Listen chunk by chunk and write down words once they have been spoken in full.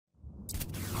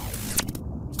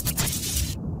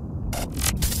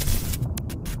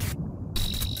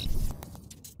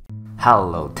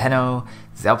Hello Tenno,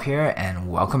 Zelp here and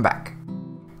welcome back.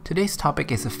 Today's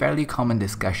topic is a fairly common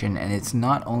discussion and it's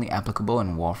not only applicable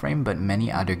in Warframe but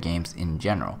many other games in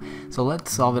general. So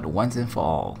let's solve it once and for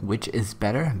all. Which is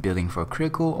better, building for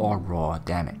critical or raw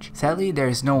damage? Sadly, there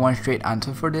is no one straight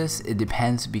answer for this. It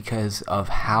depends because of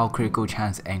how critical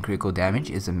chance and critical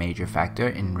damage is a major factor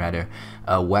in whether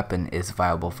a weapon is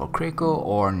viable for critical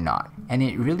or not. And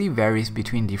it really varies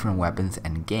between different weapons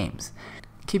and games.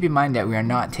 Keep in mind that we are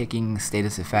not taking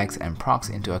status effects and procs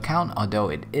into account, although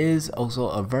it is also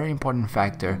a very important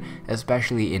factor,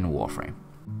 especially in Warframe.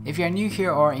 If you are new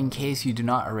here or in case you do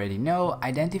not already know,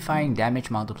 identifying damage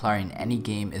multiplier in any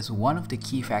game is one of the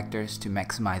key factors to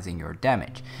maximizing your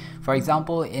damage. For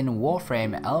example, in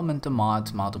Warframe, elemental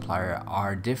mods multiplier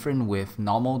are different with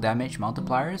normal damage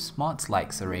multipliers, mods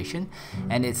like Serration,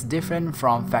 and it's different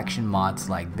from faction mods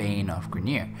like Bane of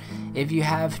Grineer. If you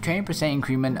have 20%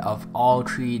 increment of all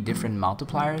 3 different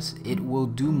multipliers, it will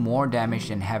do more damage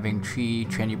than having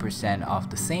 20% of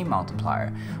the same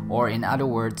multiplier, or in other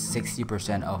words,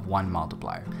 60% of one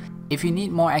multiplier. If you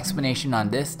need more explanation on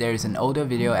this, there is an older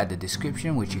video at the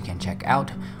description which you can check out,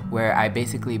 where I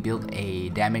basically built a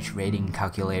damage rating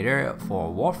calculator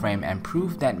for Warframe and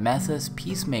proved that Mesa's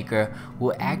Peacemaker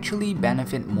will actually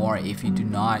benefit more if you do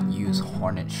not use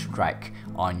Hornet Strike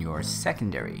on your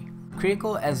secondary.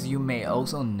 Critical, as you may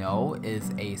also know,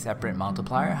 is a separate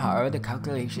multiplier. However, the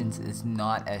calculations is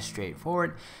not as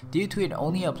straightforward due to it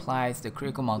only applies the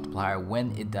critical multiplier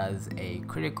when it does a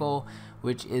critical,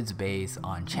 which is based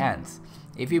on chance.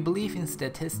 If you believe in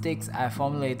statistics, I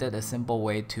formulated a simple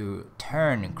way to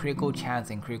turn critical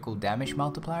chance and critical damage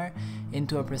multiplier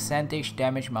into a percentage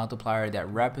damage multiplier that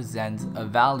represents a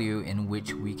value in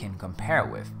which we can compare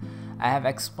with. I have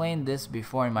explained this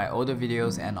before in my older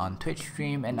videos and on Twitch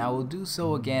stream, and I will do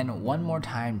so again one more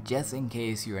time just in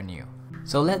case you are new.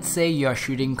 So let's say you are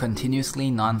shooting continuously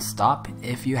non-stop.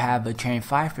 If you have a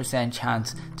 25%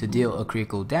 chance to deal a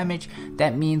critical damage,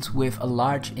 that means with a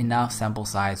large enough sample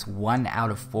size, 1 out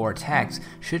of 4 attacks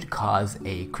should cause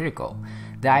a critical.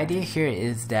 The idea here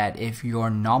is that if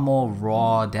your normal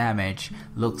raw damage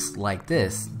looks like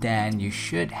this, then you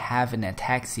should have an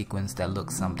attack sequence that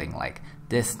looks something like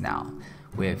this now,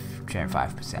 with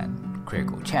 25%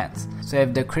 critical chance. So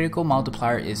if the critical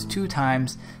multiplier is 2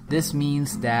 times, this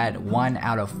means that 1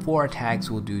 out of 4 attacks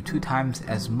will do 2 times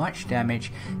as much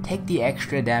damage. Take the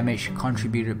extra damage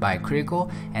contributed by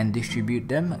critical and distribute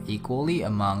them equally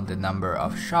among the number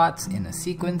of shots in a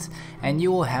sequence, and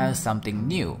you will have something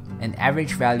new, an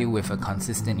average value with a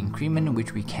consistent increment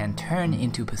which we can turn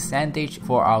into percentage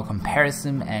for our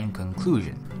comparison and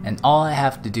conclusion. And all I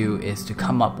have to do is to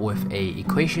come up with a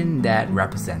equation that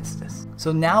represents this.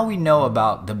 So now we know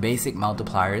about the basic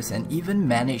multipliers and even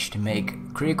managed to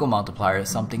make critical multipliers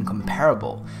something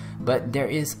comparable. But there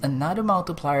is another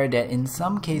multiplier that in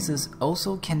some cases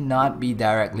also cannot be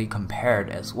directly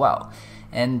compared as well,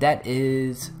 and that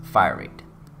is firerate.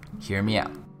 Hear me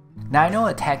out. Now I know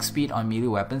attack speed on melee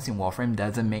weapons in Warframe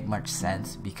doesn't make much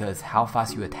sense because how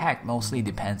fast you attack mostly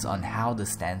depends on how the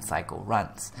stand cycle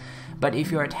runs. But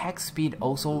if your attack speed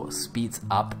also speeds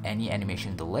up any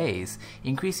animation delays,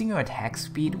 increasing your attack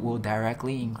speed will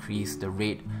directly increase the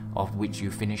rate of which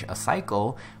you finish a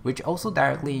cycle, which also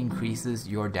directly increases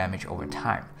your damage over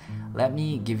time. Let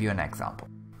me give you an example.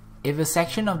 If a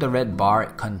section of the red bar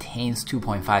contains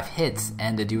 2.5 hits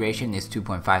and the duration is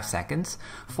 2.5 seconds,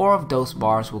 4 of those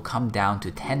bars will come down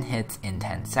to 10 hits in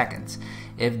 10 seconds.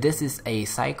 If this is a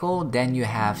cycle, then you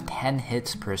have 10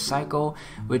 hits per cycle,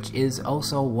 which is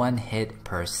also 1 hit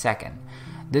per second.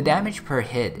 The damage per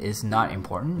hit is not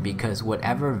important because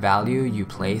whatever value you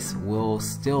place will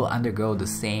still undergo the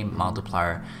same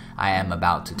multiplier I am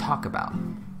about to talk about.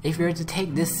 If you were to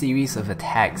take this series of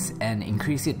attacks and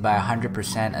increase it by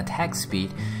 100% attack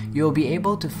speed, you will be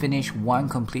able to finish one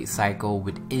complete cycle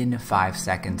within 5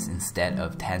 seconds instead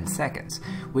of 10 seconds,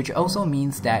 which also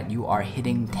means that you are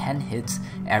hitting 10 hits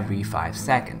every 5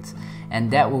 seconds. And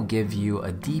that will give you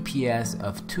a DPS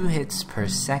of 2 hits per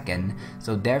second,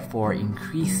 so therefore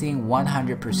increasing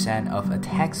 100% of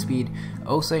attack speed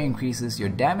also increases your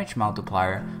damage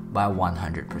multiplier by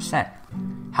 100%.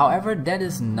 However, that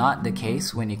is not the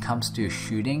case when it comes to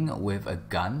shooting with a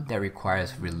gun that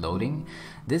requires reloading.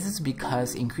 This is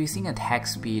because increasing attack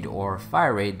speed or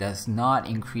fire rate does not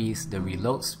increase the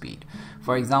reload speed.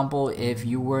 For example, if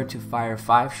you were to fire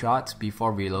 5 shots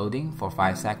before reloading for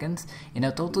 5 seconds, in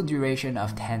a total duration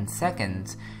of 10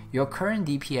 seconds, your current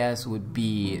DPS would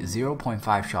be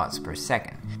 0.5 shots per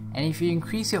second. And if you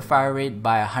increase your fire rate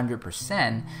by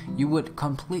 100%, you would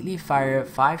completely fire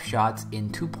 5 shots in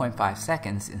 2.5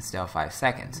 seconds instead of 5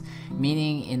 seconds,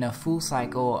 meaning in a full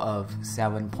cycle of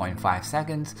 7.5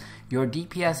 seconds, your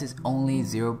DPS is only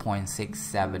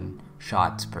 0.67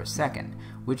 shots per second,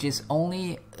 which is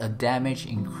only a damage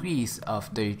increase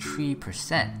of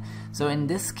 33%. So in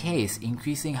this case,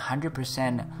 increasing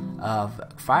 100% of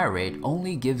fire rate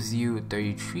only gives you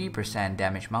 33%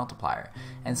 damage multiplier.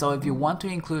 And so if you want to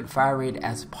include fire rate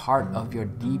as part of your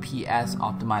DPS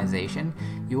optimization,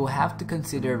 you will have to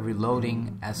consider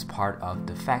reloading as part of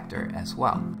the factor as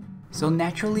well. So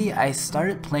naturally, I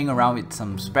started playing around with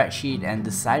some spreadsheet and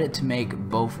decided to make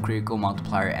both critical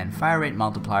multiplier and fire rate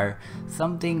multiplier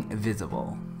something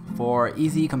visible for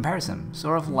easy comparison,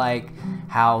 sort of like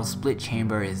how split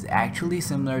chamber is actually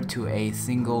similar to a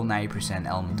single 90%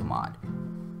 elemental mod.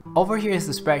 Over here is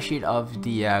the spreadsheet of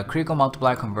the critical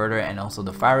multiplier converter and also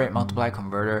the fire rate multiplier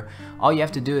converter. All you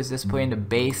have to do is just put in the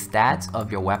base stats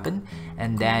of your weapon,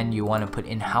 and then you want to put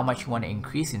in how much you want to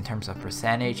increase in terms of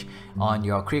percentage on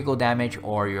your critical damage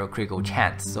or your critical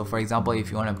chance. So for example,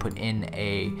 if you want to put in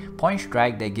a point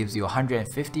strike that gives you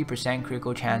 150%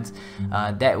 critical chance,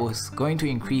 that was going to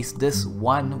increase this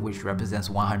one, which represents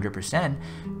 100%,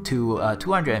 to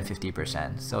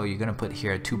 250%. So you're going to put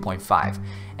here 2.5.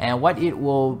 And what it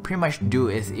will pretty much do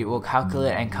is it will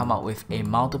calculate and come up with a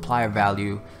multiplier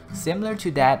value similar to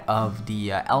that of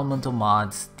the elemental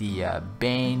mods, the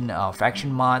Bane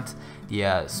fraction mods,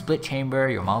 the split chamber,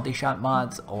 your multi-shot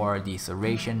mods, or the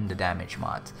serration, the damage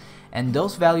mods. And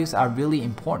those values are really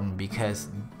important because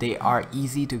they are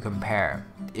easy to compare.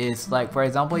 It's like, for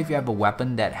example, if you have a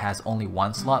weapon that has only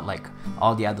one slot, like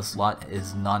all the other slot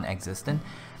is non-existent,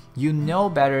 you know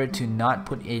better to not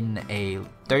put in a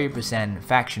 30%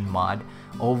 faction mod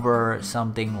over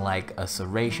something like a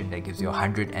serration that gives you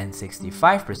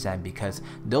 165%, because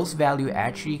those values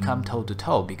actually come toe to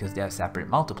toe because they have separate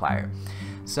multiplier.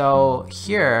 So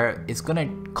here it's gonna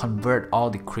convert all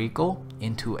the critical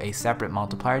into a separate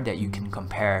multiplier that you can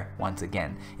compare once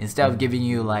again, instead of giving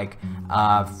you like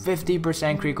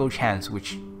 50% critical chance,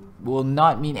 which will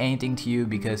not mean anything to you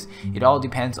because it all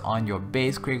depends on your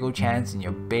base critical chance and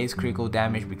your base critical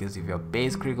damage, because if your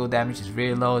base critical damage is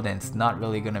really low, then it's not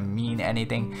really gonna mean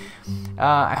anything.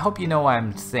 I hope you know what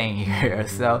I'm saying here.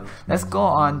 So let's go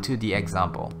on to the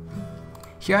example.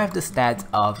 Here I have the stats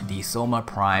of the Soma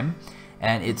Prime,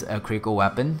 and it's a critical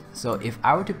weapon. So if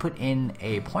I were to put in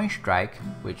a point strike,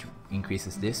 which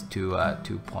increases this to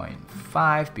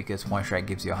 2.5 because point strike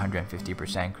gives you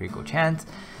 150% critical chance,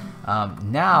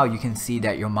 now you can see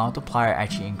that your multiplier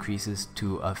actually increases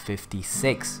to a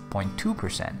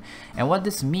 56.2%. And what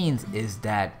this means is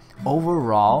that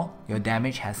overall your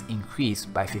damage has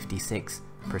increased by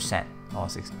 56%, or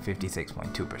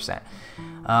 56.2%.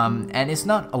 And it's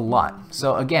not a lot.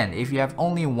 So again, if you have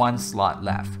only one slot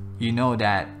left, you know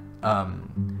that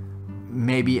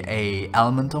maybe a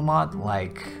elemental mod,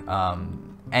 like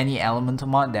any elemental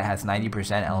mod that has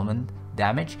 90% element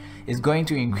damage, is going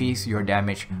to increase your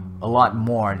damage a lot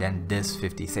more than this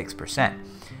 56%.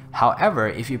 However,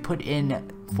 if you put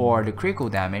in for the critical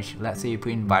damage, let's say you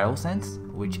put in Vital Sense,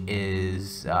 which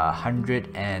is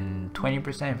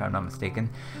 120% if I'm not mistaken,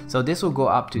 so this will go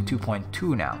up to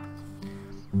 2.2 now.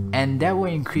 And that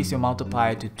will increase your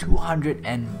multiplier to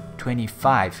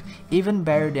 225, even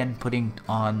better than putting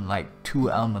on like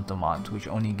 2 elemental mods, which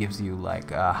only gives you like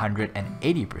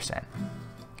 180%.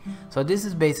 So this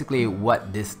is basically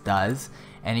what this does,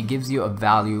 and it gives you a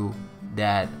value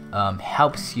that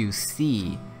helps you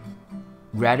see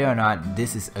whether or not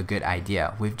this is a good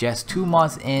idea. With just 2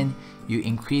 mods in, you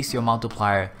increase your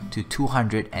multiplier to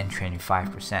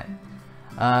 225%.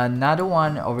 Another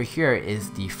one over here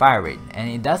is the fire rate, and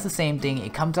it does the same thing.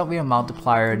 It comes up with a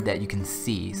multiplier that you can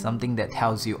see, something that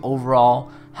tells you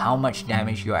overall how much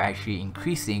damage you're actually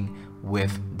increasing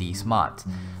with these mods.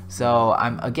 So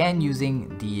I'm again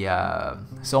using the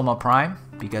Soma Prime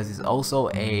because it's also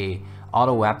a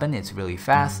auto weapon. It's really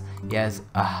fast. It has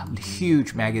a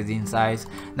huge magazine size.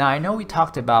 Now I know we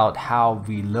talked about how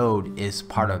reload is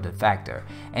part of the factor,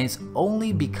 and it's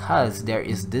only because there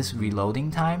is this reloading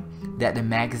time that the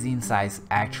magazine size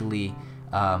actually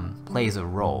plays a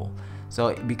role.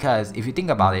 So because if you think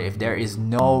about it, if there is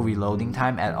no reloading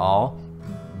time at all,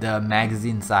 the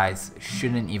magazine size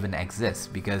shouldn't even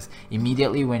exist, because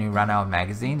immediately when you run out of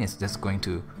magazine, it's just going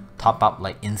to top up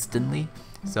like instantly,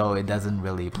 so it doesn't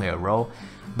really play a role.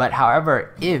 But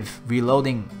however, if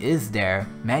reloading is there,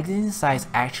 magazine size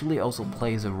actually also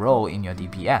plays a role in your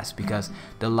DPS, because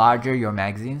the larger your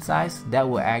magazine size, that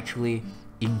will actually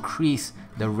increase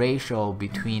the ratio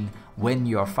between when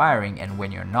you're firing and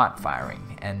when you're not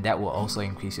firing, and that will also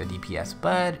increase your DPS,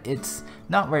 but it's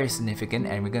not very significant,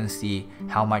 and we're going to see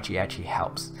how much it actually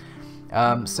helps.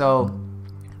 So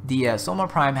the Soma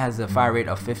Prime has a fire rate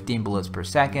of 15 bullets per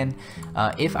second.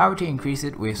 If I were to increase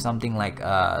it with something like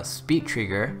a speed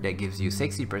trigger that gives you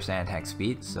 60% attack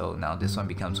speed, so now this one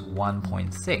becomes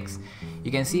 1.6,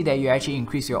 you can see that you actually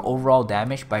increase your overall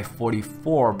damage by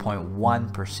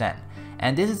 44.1%.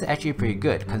 And this is actually pretty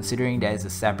good considering that it's a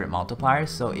separate multiplier.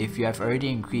 So if you have already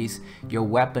increased your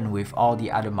weapon with all the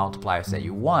other multipliers that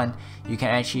you want, you can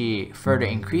actually further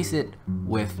increase it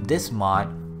with this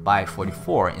mod by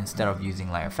 44 instead of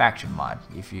using like a faction mod,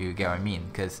 if you get what I mean,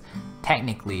 because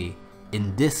technically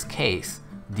in this case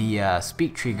the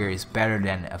speed trigger is better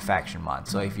than a faction mod.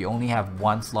 So if you only have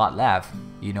one slot left,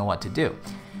 you know what to do.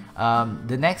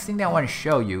 The next thing that I want to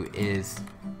show you is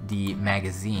the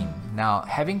magazine. Now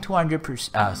having 200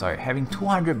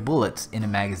 bullets in a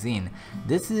magazine,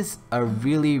 this is a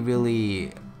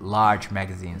really large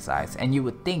magazine size, and you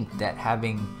would think that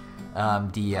having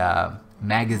the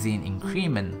magazine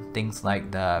increment, things like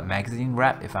the magazine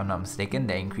wrap, if I'm not mistaken,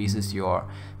 that increases your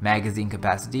magazine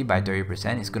capacity by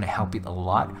 30%, is going to help it a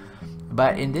lot.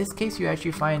 But in this case, you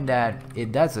actually find that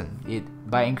it doesn't.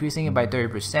 By increasing it by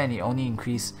 30%, it only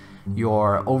increases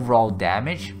your overall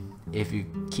damage if you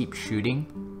keep shooting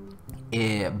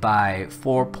by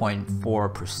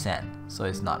 4.4%, so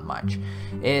it's not much.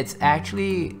 It's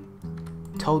actually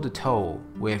toe-to-toe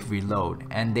with reload,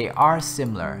 and they are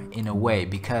similar in a way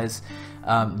because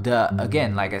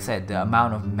again, like I said, the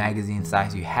amount of magazine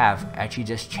size you have actually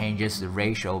just changes the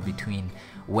ratio between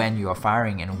when you're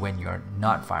firing and when you're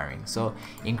not firing. So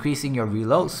increasing your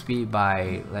reload speed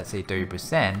by, let's say,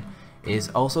 30% is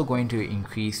also going to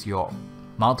increase your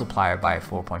multiplier by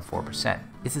 4.4%.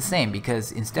 It's the same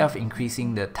because instead of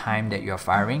increasing the time that you're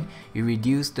firing, you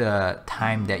reduce the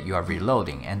time that you are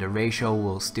reloading, and the ratio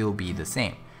will still be the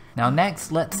same. Now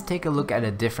next, let's take a look at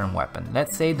a different weapon.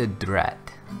 Let's say the Dread.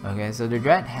 Okay, so the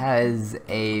Dread has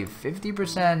a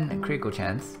 50% critical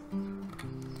chance,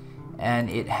 and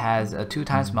it has a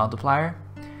 2x multiplier.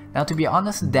 Now to be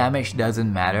honest, damage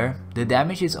doesn't matter. The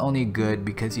damage is only good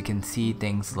because you can see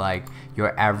things like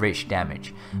your average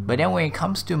damage. But then when it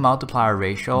comes to multiplier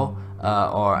ratio,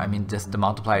 or I mean just the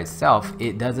multiplier itself,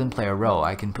 it doesn't play a role.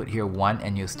 I can put here 1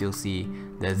 and you'll still see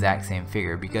the exact same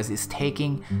figure because it's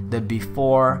taking the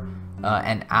before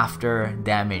and after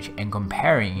damage and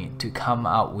comparing it to come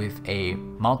out with a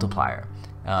multiplier.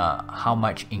 How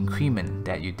much increment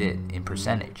that you did in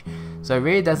percentage. So it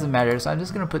really doesn't matter, so I'm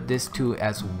just going to put this 2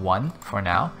 as 1 for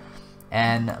now,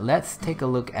 and let's take a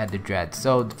look at the Dread.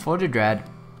 So for the Dread,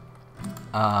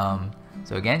 so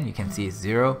again you can see it's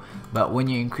 0, but when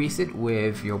you increase it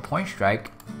with your point strike,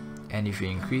 and if you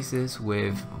increase this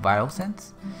with Vital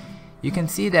Sense, you can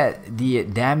see that the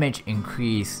damage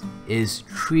increase is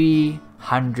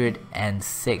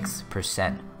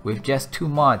 306%. With just 2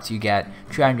 mods, you get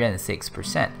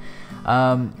 306%.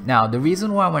 Now, the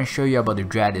reason why I want to show you about the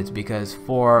Dread is because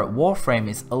for Warframe,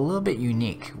 it's a little bit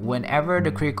unique. Whenever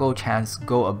the critical chance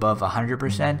go above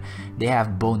 100%, they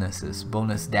have bonuses,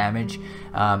 bonus damage,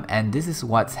 and this is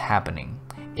what's happening.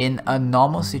 In a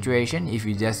normal situation, if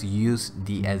you just use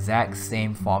the exact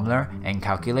same formula and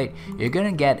calculate, you're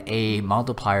gonna get a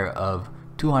multiplier of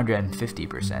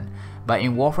 250%. But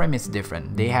in Warframe it's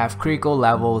different. They have critical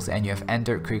levels and you have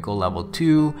entered critical level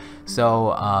 2,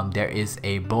 so there is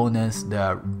a bonus.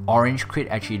 The orange crit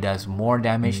actually does more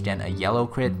damage than a yellow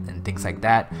crit and things like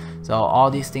that. So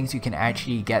all these things you can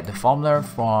actually get the formula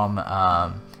from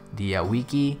the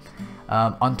wiki.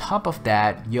 On top of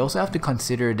that, you also have to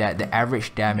consider that the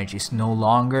average damage is no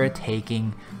longer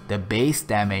taking the base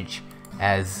damage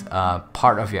as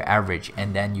part of your average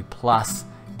and then you plus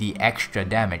the extra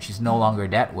damage. Is no longer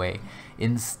that way.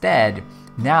 Instead,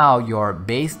 now your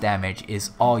base damage is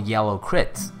all yellow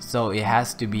crits, so it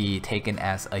has to be taken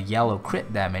as a yellow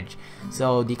crit damage.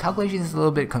 So the calculation is a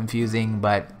little bit confusing,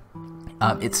 but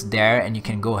it's there and you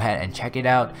can go ahead and check it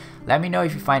out. Let me know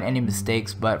if you find any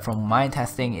mistakes, but from my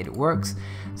testing it works.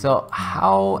 So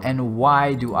how and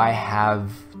why do I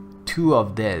have 2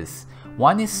 of this?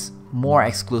 One is more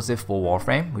exclusive for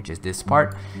Warframe, which is this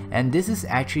part, and this is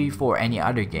actually for any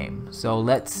other game. So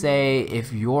let's say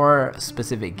if your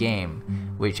specific game,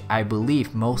 which I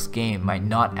believe most game might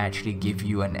not actually give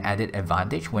you an added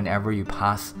advantage whenever you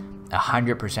pass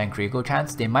 100% critical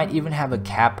chance, they might even have a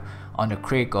cap on the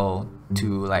critical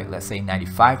to, like, let's say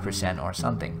 95% or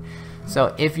something.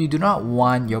 So if you do not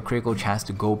want your critical chance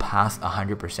to go past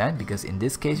 100%, because in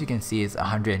this case you can see it's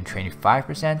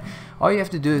 125%, all you have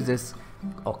to do is just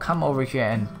come over here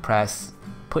and press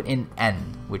put in N,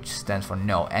 which stands for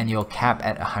no, and you'll cap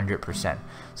at 100%.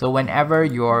 So whenever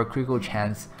your critical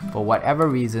chance, for whatever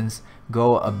reasons,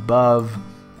 go above,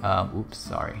 oops,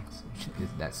 sorry,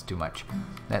 that's too much.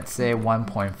 Let's say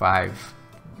 1.5.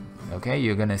 Okay,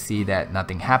 you're gonna see that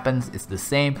nothing happens, it's the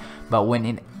same, but when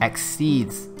it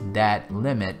exceeds that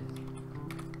limit,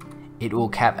 it will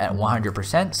cap at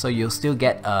 100%, so you'll still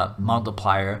get a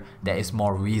multiplier that is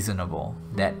more reasonable,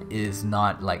 that is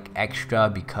not like extra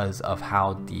because of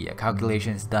how the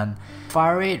calculation is done.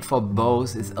 Fire rate for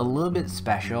bows is a little bit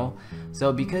special,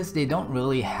 so because they don't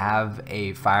really have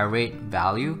a fire rate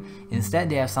value, instead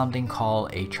they have something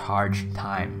called a charge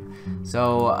time.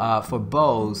 So for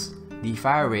bows, the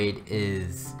fire rate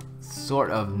is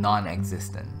sort of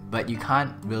non-existent, but you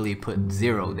can't really put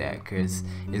 0 there because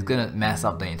it's gonna mess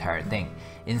up the entire thing.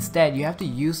 Instead, you have to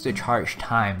use the charge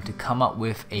time to come up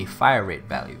with a fire rate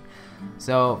value.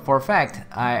 So for a fact,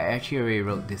 I actually already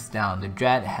wrote this down. The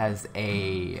Dread has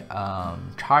a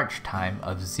charge time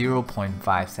of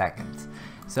 0.5 seconds.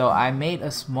 So I made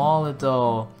a small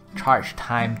little charge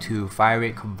time to fire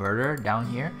rate converter down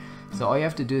here. So all you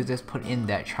have to do is just put in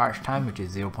that charge time, which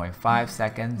is 0.5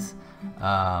 seconds,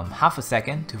 half a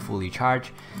second to fully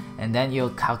charge, and then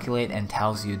you'll calculate and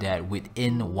tells you that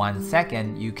within 1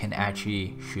 second you can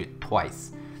actually shoot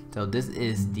twice. So this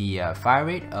is the fire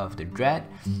rate of the Dread,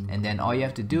 and then all you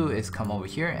have to do is come over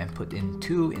here and put in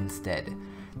 2 instead.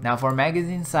 Now for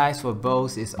magazine size for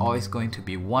bows is always going to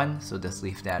be 1, so just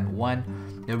leave that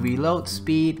 1. The reload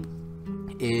speed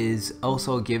is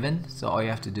also given, so all you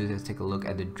have to do is take a look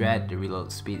at the Dread. The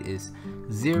reload speed is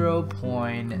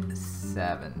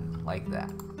 0.7, like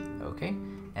that. Okay,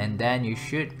 and then you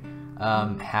should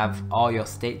have all your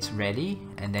states ready,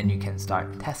 and then you can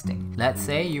start testing. Let's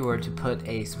say you were to put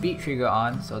a speed trigger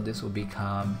on, so this will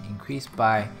become increased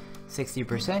by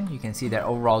 60%. You can see that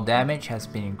overall damage has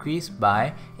been increased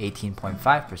by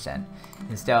 18.5%.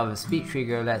 Instead of a speed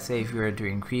trigger, let's say if you were to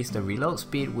increase the reload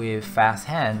speed with fast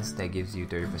hands, that gives you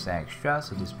 30% extra,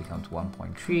 so this becomes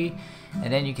 1.3,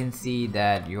 and then you can see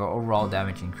that your overall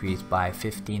damage increased by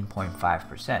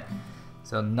 15.5%.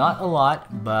 So not a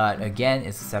lot, but again,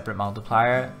 it's a separate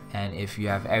multiplier, and if you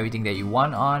have everything that you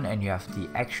want on and you have the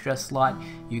extra slot,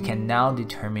 you can now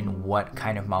determine what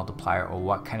kind of multiplier or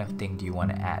what kind of thing do you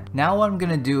want to add. Now what I'm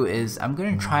gonna do is I'm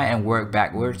gonna try and work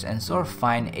backwards and sort of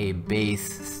find a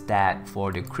base stat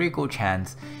for the critical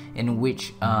chance in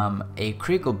which a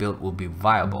critical build will be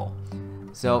viable.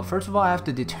 So first of all, I have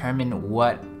to determine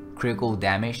what critical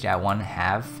damage that I want to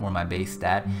have for my base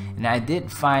stat, and I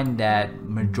did find that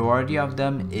majority of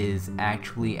them is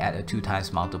actually at a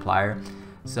 2x multiplier.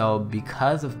 So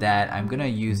because of that, I'm gonna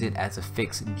use it as a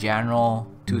fixed general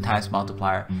 2x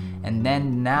multiplier, and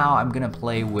then now I'm gonna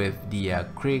play with the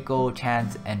critical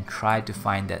chance and try to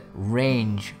find that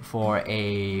range for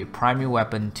a primary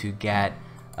weapon to get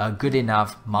a good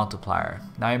enough multiplier.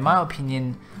 Now in my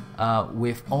opinion,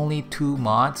 with only 2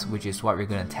 mods, which is what we're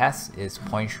going to test, is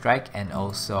Point Strike and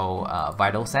also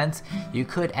Vital Sense, you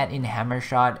could add in Hammer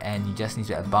Shot, and you just need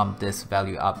to bump this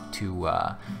value up to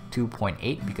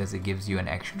 2.8 because it gives you an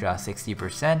extra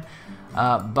 60%.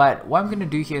 But what I'm going to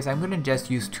do here is I'm going to just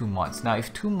use 2 mods. Now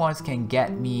if 2 mods can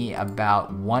get me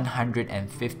about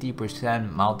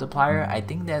 150% multiplier, I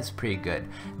think that's pretty good.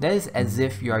 That is as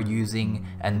if you are using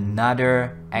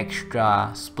another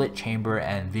extra split chamber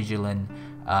and vigilant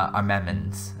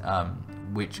armaments,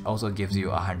 which also gives you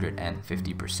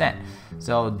 150%.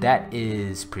 So that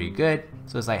is pretty good.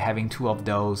 So it's like having 2 of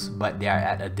those, but they are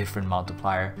at a different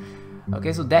multiplier.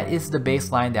 Okay, so that is the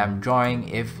baseline that I'm drawing.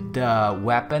 If the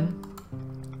weapon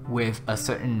with a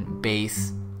certain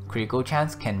base critical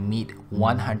chance can meet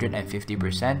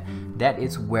 150%, that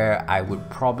is where I would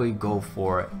probably go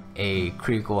for a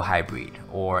critical hybrid,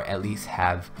 or at least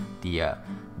have the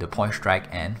Point Strike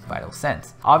and Vital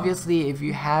Sense. Obviously, if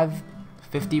you have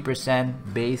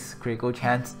 50% base critical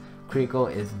chance, critical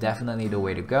is definitely the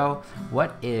way to go.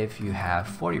 What if you have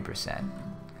 40%?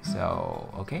 So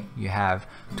okay, you have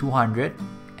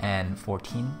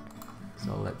 214.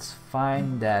 So let's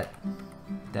find that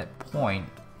point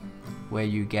where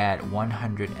you get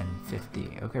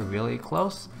 150. Okay, really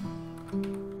close.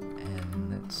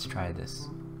 And let's try this.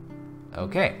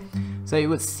 Okay, so it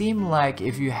would seem like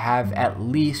if you have at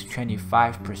least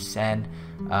 25%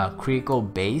 critical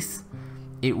base,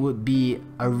 it would be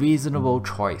a reasonable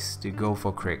choice to go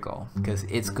for critical, because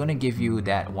it's gonna give you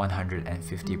that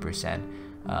 150%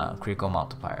 critical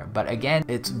multiplier. But again,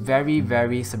 it's very,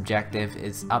 very subjective.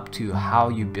 It's up to how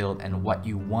you build and what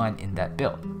you want in that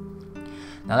build.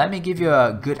 Now let me give you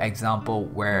a good example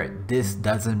where this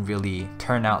doesn't really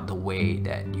turn out the way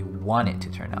that you want it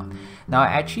to turn out. Now I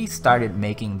actually started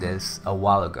making this a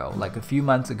while ago, like a few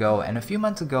months ago, and a few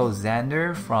months ago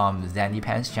Xander from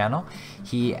Zandypan's channel,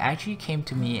 he actually came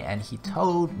to me and he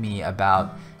told me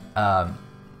about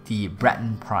the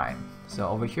Breton Prime. So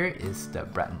over here is the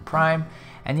Breton Prime,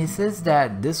 and he says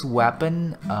that this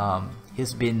weapon,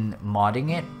 he's been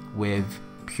modding it with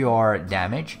pure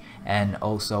damage and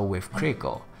also with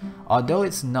critical. Although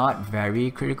it's not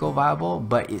very critical viable,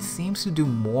 but it seems to do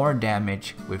more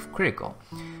damage with critical.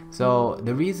 So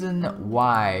the reason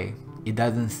why it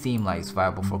doesn't seem like it's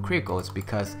viable for critical is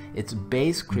because its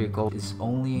base critical is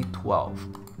only 12.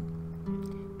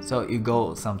 So you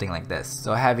go something like this.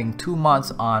 So having 2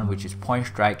 mods on, which is Point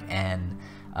Strike and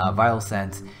Vital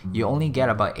Sense, you only get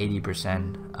about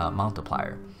 80%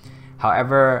 multiplier.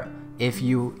 However, if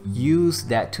you use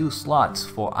that 2 slots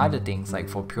for other things, like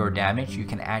for pure damage, you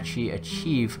can actually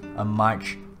achieve a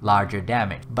much larger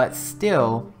damage. But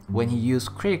still, when you use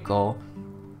critical,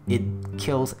 it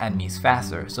kills enemies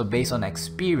faster. So based on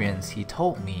experience, he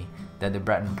told me that the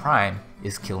Breton Prime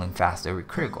is killing faster with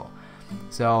critical.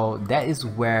 So that is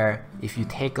where, if you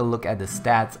take a look at the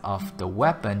stats of the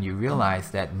weapon, you realize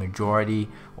that majority,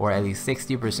 or at least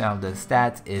 60% of the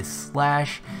stats is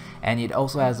slash, and it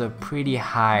also has a pretty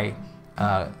high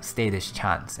status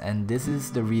chance. And this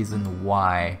is the reason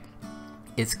why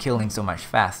it's killing so much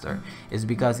faster, is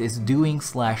because it's doing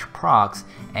slash procs,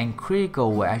 and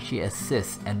critical will actually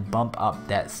assist and bump up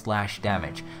that slash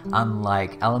damage.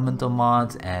 Unlike elemental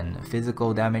mods and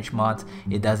physical damage mods,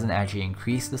 it doesn't actually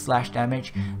increase the slash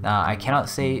damage. Now I cannot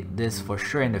say this for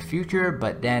sure in the future,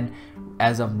 but then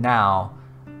as of now,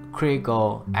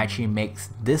 critical actually makes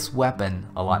this weapon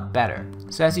a lot better.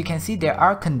 So as you can see, there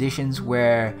are conditions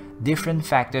where different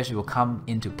factors will come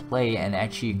into play and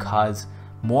actually cause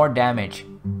more damage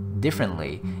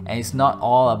differently, and it's not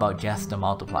all about just the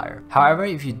multiplier. However,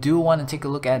 if you do want to take a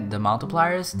look at the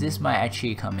multipliers, this might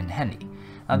actually come in handy.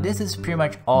 Now this is pretty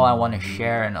much all I want to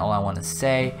share and all I want to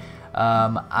say.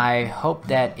 I hope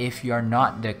that if you're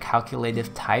not the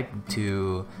calculative type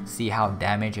to see how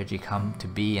damage actually come to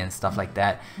be and stuff like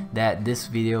that, that this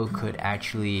video could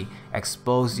actually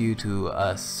expose you to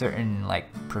a certain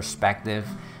perspective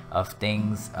of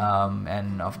things,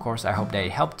 and of course I hope that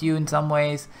it helped you in some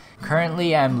ways.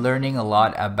 Currently I'm learning a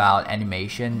lot about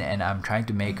animation, and I'm trying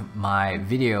to make my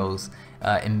videos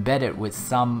embedded with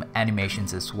some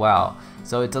animations as well.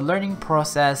 So it's a learning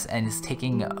process and it's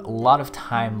taking a lot of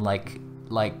time, like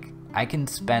I can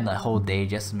spend a whole day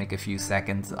just to make a few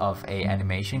seconds of a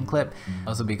animation clip,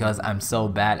 also because I'm so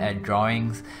bad at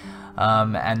drawings.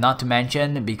 And not to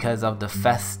mention, because of the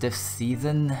festive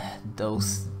season,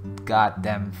 those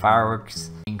goddamn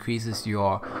fireworks increases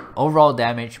your overall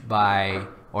damage by,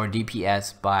 or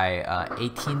DPS by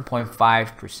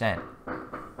 18.5%.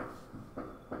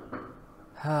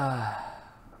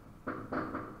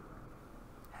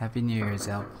 Happy New Year's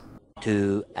out.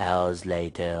 2 hours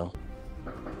later.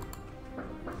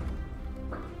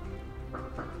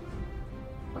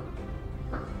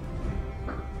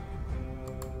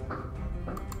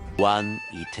 One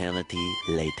eternity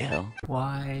later.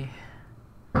 Why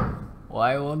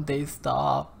won't they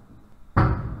stop?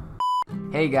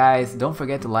 Hey guys, don't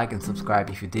forget to like and subscribe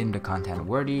if you deem the content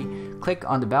worthy. Click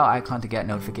on the bell icon to get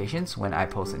notifications when I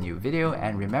post a new video,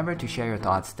 and remember to share your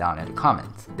thoughts down in the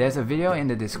comments. There's a video in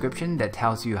the description that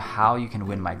tells you how you can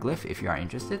win my glyph if you are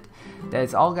interested. That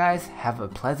is all guys, have a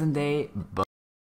pleasant day. Bye.